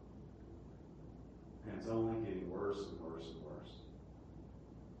 And it's only getting worse and worse and worse,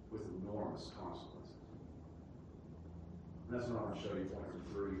 with enormous consequences. And that's what I'm going to show you, point number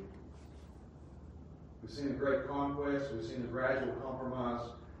 3. We've seen the great conquest. We've seen the gradual compromise.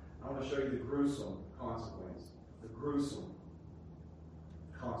 I want to show you the gruesome consequence. The gruesome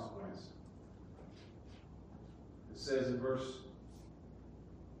consequence. It says in verse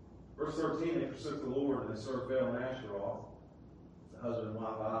 13, they forsook the Lord and they served Baal and Asheroth, the husband and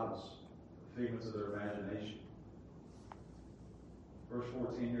wife idols, the figments of their imagination. Verse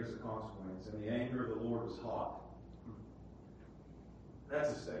 14, here's the consequence. And the anger of the Lord was hot. That's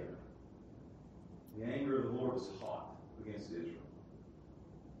a statement. The anger of the Lord was hot against Israel.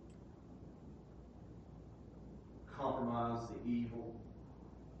 Compromise, the evil,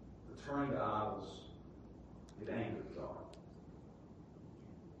 the turning to idols, it angered God.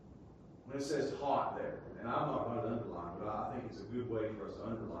 When it says hot there, and I'm not going to underline, but I think it's a good way for us to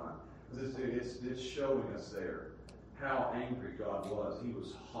underline, because it's showing us there how angry God was. He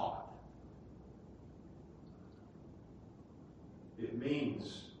was hot. It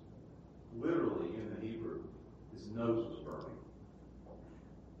means, literally in the Hebrew, his nose was burning.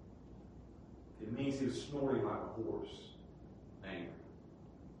 It means he was snorting like a horse, angry.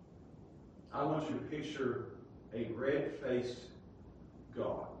 I want you to picture a red-faced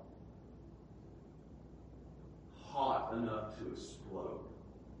God, hot enough to explode.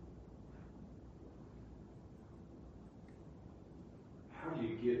 How do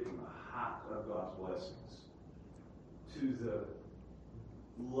you get from the height of God's blessings to the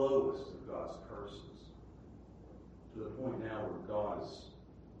lowest of God's curses, to the point now where God is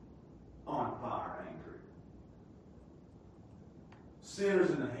on fire, angry? Sinners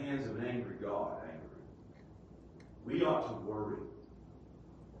in the hands of an angry God, angry. We ought to worry.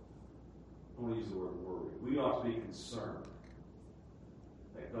 I want to use the word worry. We ought to be concerned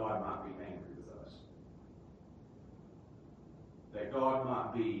that God might be angry with us. That God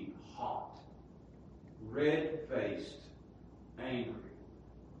might be hot, red-faced, angry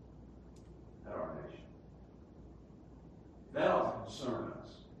at our nation. That ought to concern us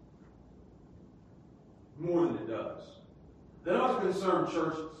more than it does. That ought to concern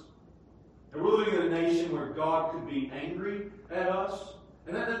churches. And we're living in a nation where God could be angry at us.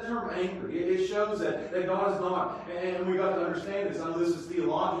 And that term angry, it shows that God is not, and we've got to understand this. I know this is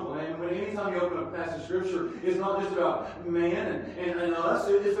theological, and when anytime you open up a passage of Scripture, it's not just about man and us,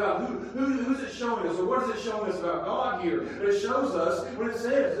 it's about who's it showing us, or what is it showing us about God here? But it shows us when it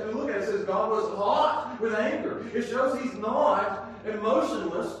says, and look at it, it says God was hot with anger. It shows he's not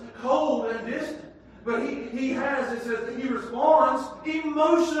emotionless, cold, and distant. But he has, it says, he responds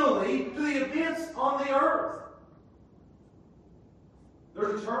emotionally to the events on the earth.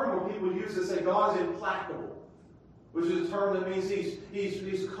 There's a term where people use to say God is implacable. which is a term that means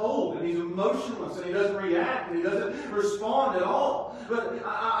he's cold and he's emotionless and he doesn't react and he doesn't respond at all. But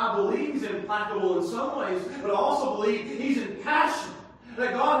I believe he's implacable in some ways, but I also believe he's impassioned.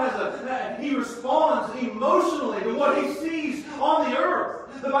 That God he responds emotionally to what he sees on the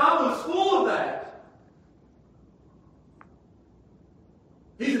earth. The Bible is full of that.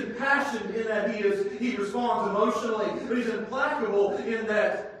 He's impassioned in that he responds emotionally, but he's implacable in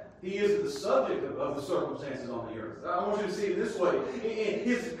that he is the subject of the circumstances on the earth. I want you to see it this way. In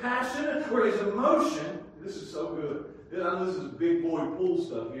his passion or his emotion, this is so good. I know this is big boy pool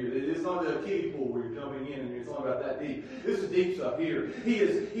stuff here. It's not a kiddie pool where you're jumping in and it's not about that deep. This is deep stuff here. He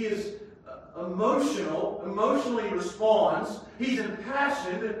is emotional, emotionally responds. He's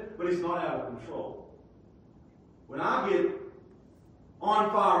impassioned, but he's not out of control. When I get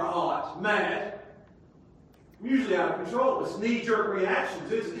on fire hot, mad, I'm usually out of control. It's knee-jerk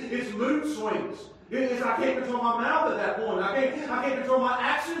reactions. It's mood swings. I can't control my mouth at that point. I can't control my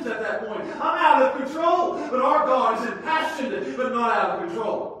actions at that point. I'm out of control. But our God is impassioned, but not out of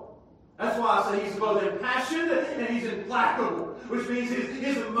control. That's why I say he's both impassioned and he's implacable, which means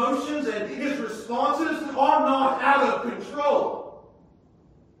his emotions and his responses are not out of control.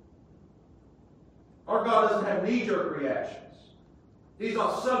 Our God doesn't have knee-jerk reactions. He's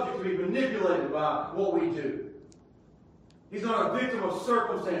not subject to be manipulated by what we do. He's not a victim of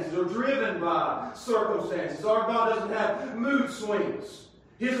circumstances or driven by circumstances. Our God doesn't have mood swings.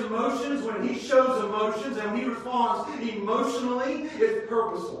 His emotions, when he shows emotions and when he responds emotionally, it's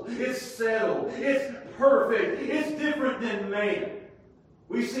purposeful. It's settled. It's perfect. It's different than man.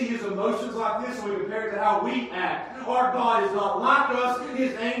 We see his emotions like this and we compare it to how we act. Our God is not like us.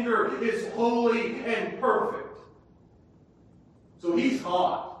 His anger is holy and perfect. So he's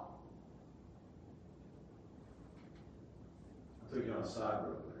hot. I took you on a side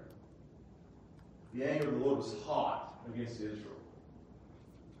road there. The anger of the Lord was hot against Israel.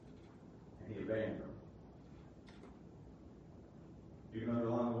 And he abandoned them. You can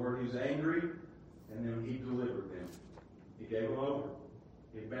underline the word, he was angry, and then he delivered them. He gave them over.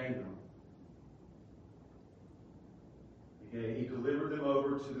 He abandoned them. He delivered them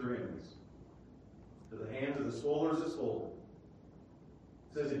over to their enemies. To the hands of the spoilers that spoiled them.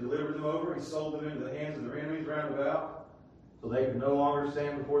 It says he delivered them over, he sold them into the hands of their enemies round about, so they could no longer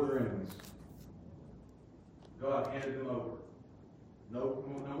stand before their enemies. God handed them over. No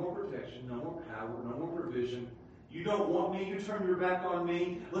more protection, no more power, no more provision. You don't want me, you turn your back on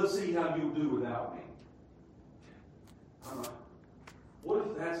me, let's see how you'll do without me. What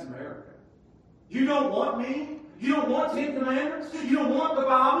if that's America? You don't want me? You don't want 10 Commandments? You don't want the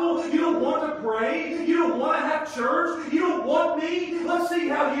Bible? You don't want to pray? You don't want to have church? You don't want me? Let's see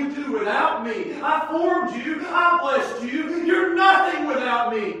how you do without me. I formed you. I blessed you. You're nothing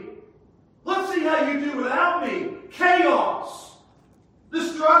without me. Let's see how you do without me. Chaos.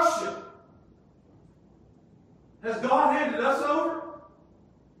 Destruction. Has God handed us over?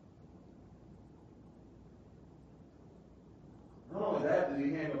 Not only that did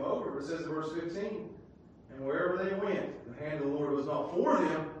he hand them over, but it says in verse 15, and wherever they went, the hand of the Lord was not for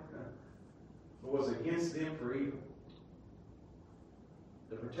them, but was against them for evil.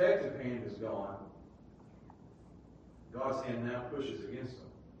 The protective hand is gone. God's hand now pushes against them.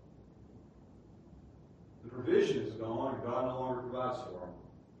 The provision is gone, and God no longer provides for them.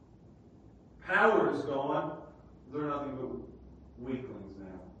 Power is gone. They're nothing but weaklings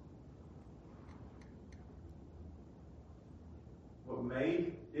now. What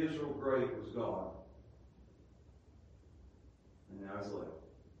made Israel great was God. And now he's left.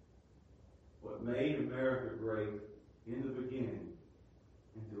 What made America great in the beginning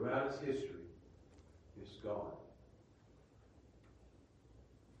and throughout its history is God.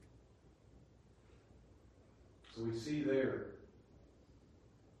 So we see there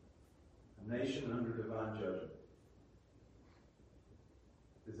a nation under divine judgment.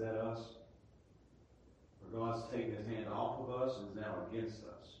 Is that us? Or God's taken his hand off of us and is now against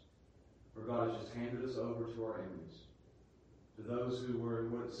us? Or God has just handed us over to our enemies? To those who were,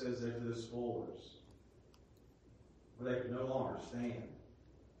 what it says there, to the spoilers, where they could no longer stand.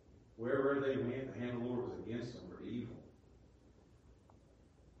 Wherever they went, the hand of the Lord was against them for evil.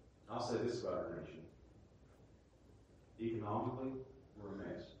 I'll say this about our nation. Economically, we're a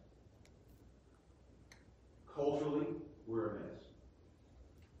mess. Culturally, we're a mess.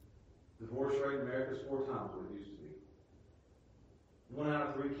 Divorce rate in America is 4 times what it used to be. 1 out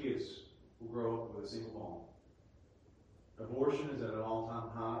of 3 kids will grow up with a single mom. Abortion is at an all-time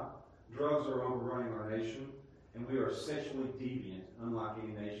high. Drugs are overrunning our nation. And we are sexually deviant, unlike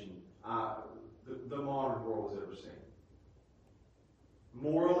any nation the modern world has ever seen.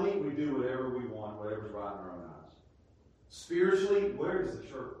 Morally, we do whatever we want, whatever's right in our own eyes. Spiritually, where is the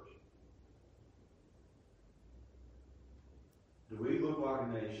church? Do we look like a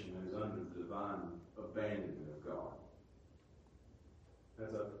nation that is under the divine abandonment of God?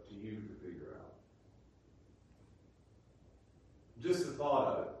 That's up to you to figure out. Just the thought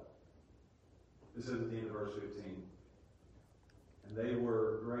of it. This is at the end of verse 15. And they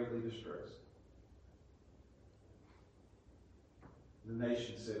were greatly distressed. The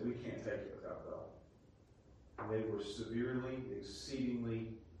nation said, we can't take it without God. And they were severely, exceedingly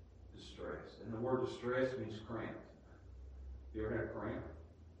distressed. And the word distressed means cramped. You ever had a cramp?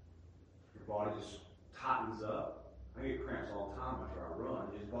 Your body just tightens up. I get cramps all the time after I run.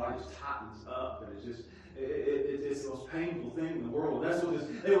 Your body just tightens up, and it's just it's the most painful thing in the world. That's what this.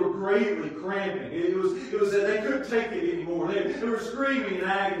 They were greatly cramping. It was that they couldn't take it anymore. They were screaming in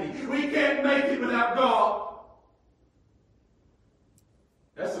agony. We can't make it without God.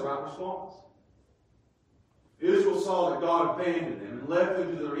 That's the right response. Israel saw that God abandoned them and left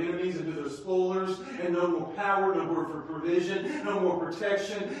them to their enemies and to their spoilers, and no more power, no more for provision, no more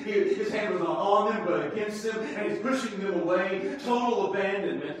protection. His hand was not on them, but against them, and he's pushing them away. Total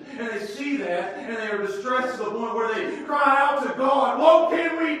abandonment. And they see that, and they are distressed to the point where they cry out to God, what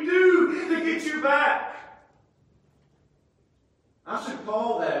can we do to get you back? I should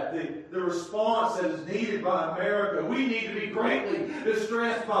call that the response that is needed by America. We need to be greatly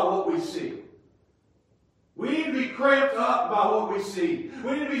distressed by what we see. We need to be cramped up by what we see.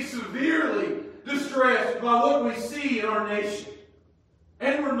 We need to be severely distressed by what we see in our nation.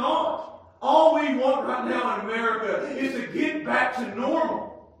 And we're not. All we want right now in America is to get back to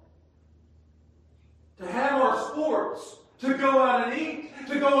normal. To have our sports. To go out and eat.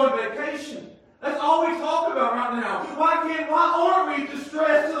 To go on vacation. That's all we talk about right now. Why aren't we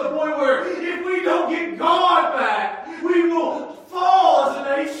distressed to the point where if we don't get God back, we will fall as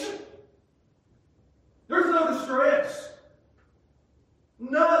a nation? There's no distress.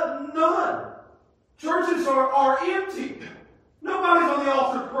 None. Churches are empty. Nobody's on the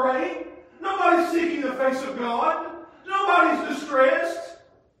altar praying. Nobody's seeking the face of God. Nobody's distressed.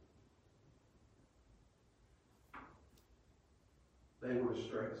 They were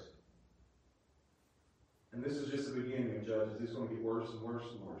distressed. And this is just the beginning of Judges. It's going to get worse and worse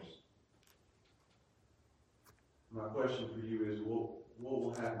and worse. My question for you is, what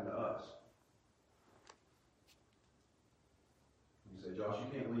will happen to us? You say, Josh,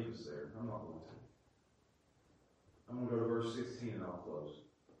 you can't leave us there. I'm not going to. I'm going to go to verse 16 and I'll close.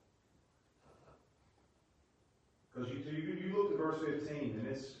 Because you look at verse 15 and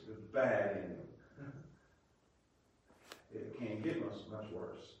it's a bad ending. It can't get much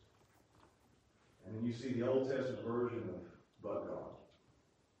worse. And then you see the Old Testament version of but God.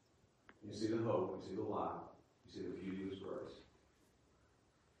 You see the hope, you see the light, you see the beauty of His grace.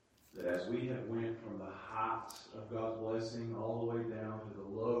 That as we have went from the heights of God's blessing all the way down to the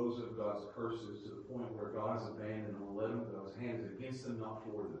lows of God's curses, to the point where God has abandoned them and let them go. His hand is against them, not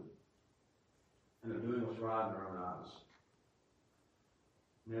for them. And they're doing what's right in their own eyes.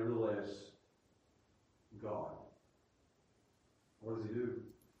 Nevertheless, God, what does He do?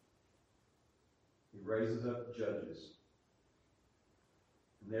 He raises up judges.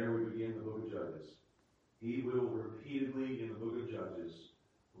 And there we begin the book of Judges. He will repeatedly, in the book of Judges,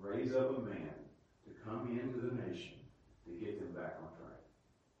 raise up a man to come into the nation to get them back on track.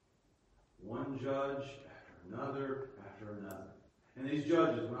 One judge after another after another. And these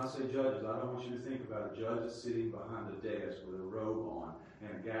judges, when I say judges, I don't want you to think about a judge that's sitting behind a desk with a robe on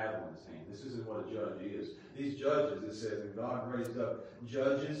and a gavel in his hand. This isn't what a judge is. These judges, it says, and God raised up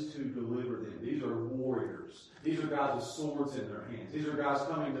judges to deliver them. These are warriors. These are guys with swords in their hands. These are guys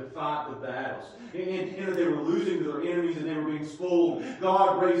coming to fight the battles. And they were losing to their enemies and they were being spoiled.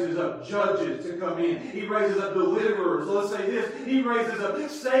 God raises up judges to come in. He raises up deliverers. Let's say this. He raises up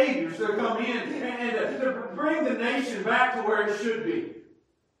saviors to come in and to bring the nation back to where it should be.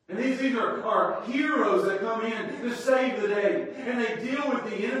 And these are heroes that come in to save the day. And they deal with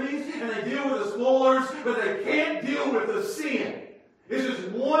the enemies and they deal with the spoilers, but they can't deal with the sin. It's just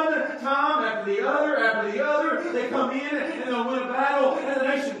one time after the other. They come in and they'll win a battle and the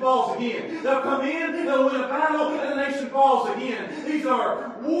nation falls again. They'll come in and they'll win a battle and the nation falls again. These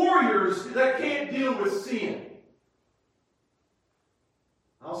are warriors that can't deal with sin.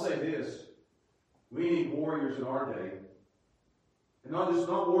 I'll say this. We need warriors in our day. And not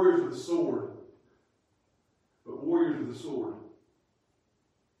warriors with a sword, but warriors with a sword.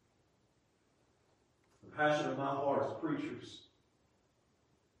 The passion of my heart is preachers.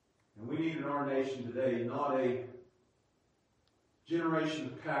 And we need in our nation today not a generation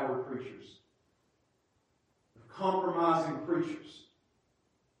of coward preachers, of compromising preachers,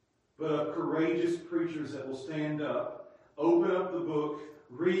 but of courageous preachers that will stand up Open up the book,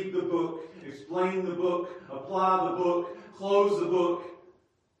 read the book, explain the book, apply the book, close the book,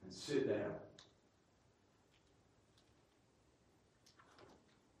 and sit down.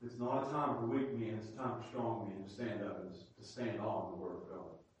 It's not a time for weak men, it's a time for strong men to stand up and to stand on the Word of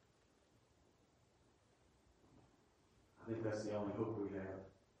God. I think that's the only hope we have.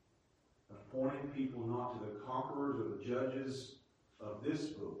 Of pointing people not to the conquerors or the judges of this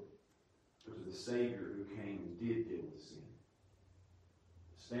book, but to the Savior who came and did deal with sin.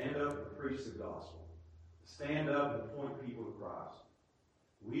 Stand up and preach the gospel. Stand up and point people to Christ.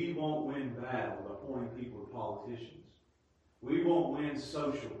 We won't win battle by pointing people to politicians. We won't win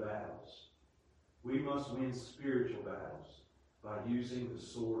social battles. We must win spiritual battles by using the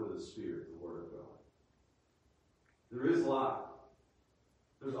sword of the Spirit, the Word of God. There is light.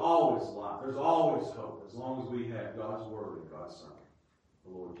 There's always light. There's always hope as long as we have God's Word and God's Son,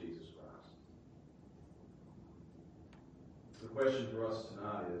 the Lord Jesus Christ. The question for us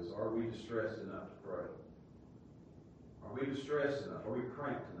tonight is, are we distressed enough to pray? Are we distressed enough? Are we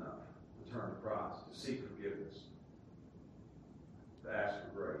cranked enough to turn to Christ, to seek forgiveness, to ask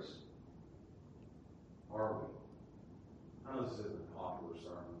for grace? Are we? I know this isn't a popular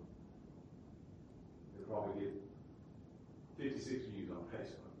sermon. You'll probably get 56 views on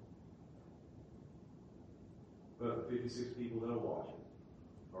Facebook. But the 56 people that are watching,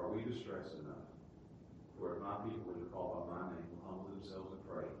 are we distressed enough where if my people which are called by my name will humble themselves and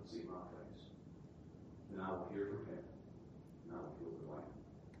pray and seek my face, then I will hear from heaven and I will heal the land.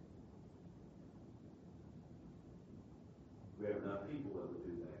 We have enough people that will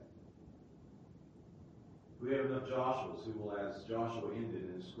do that. We have enough Joshuas who will, as Joshua ended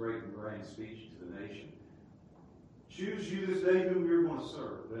in his great and grand speech to the nation, choose you this day whom you're going to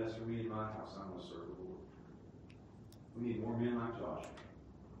serve. But as for me and my house, I'm going to serve the Lord. We need more men like Joshua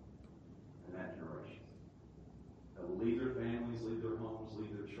in that generation that will lead their families, lead their homes,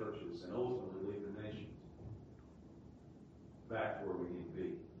 lead their churches, and ultimately lead the nations back to where we need to be,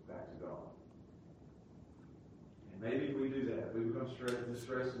 back to God. And maybe if we do that, if we become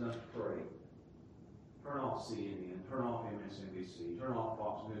distressed enough to pray, turn off CNN, turn off MSNBC, turn off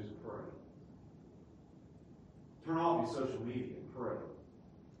Fox News and pray. Turn off your social media and pray.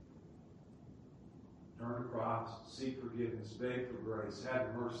 Turn to Christ, seek forgiveness, beg for grace,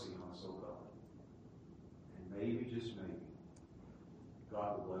 have mercy on us, O God. And maybe, just maybe,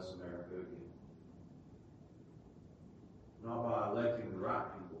 God will bless America again. Not by electing the right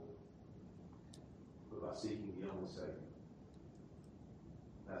people, but by seeking the only Savior.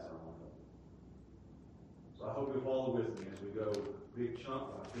 That's our only hope. So I hope you'll follow with me as we go big chunk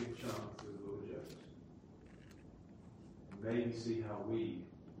by big chunk through the book of Judges. Maybe see how we,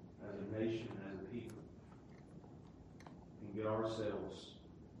 as a nation and as a people, can get ourselves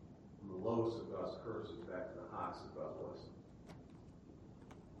from the lowest of God's curses back to the highest of God's blessing.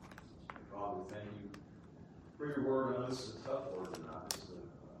 Father, thank you for your word. I know this is a tough word tonight. This is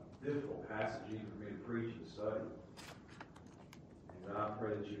a difficult passage even for me to preach and study. And God, I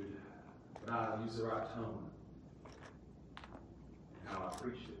pray that you would use the right tone in how I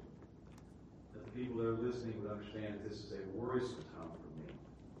preached it. That the people that are listening would understand that this is a worrisome time for me.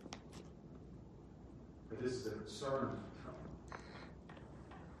 That this is a concerned time.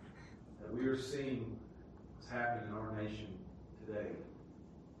 That we are seeing what's happening in our nation today.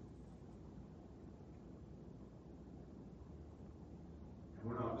 And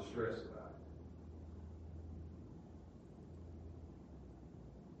we're not distressed about it.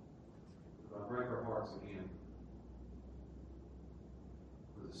 But I break our hearts again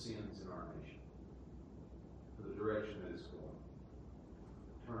for the sins in our nation, for the direction that it's going.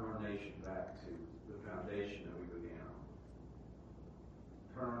 Turn our nation back to the foundation that we began on.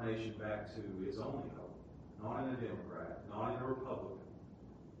 Turn our nation back to its only hope, not in a Democrat, not in a Republican,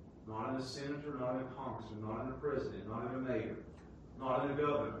 not in a senator, not in a congressman, not in a president, not in a mayor, not in a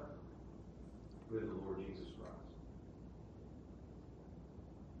governor, but in the Lord Jesus Christ.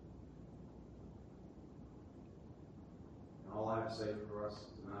 And all I have to say for us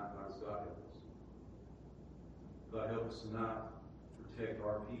tonight, God, is God help us. God help us tonight protect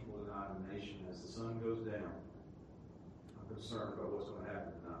our people tonight in the nation as the sun goes down. I'm concerned about what's going to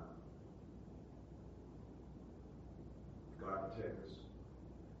happen tonight. God protect us.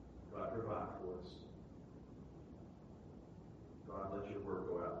 God provide for us. God let your word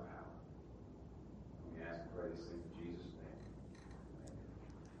go out in power. And we ask and pray these things in Jesus' name.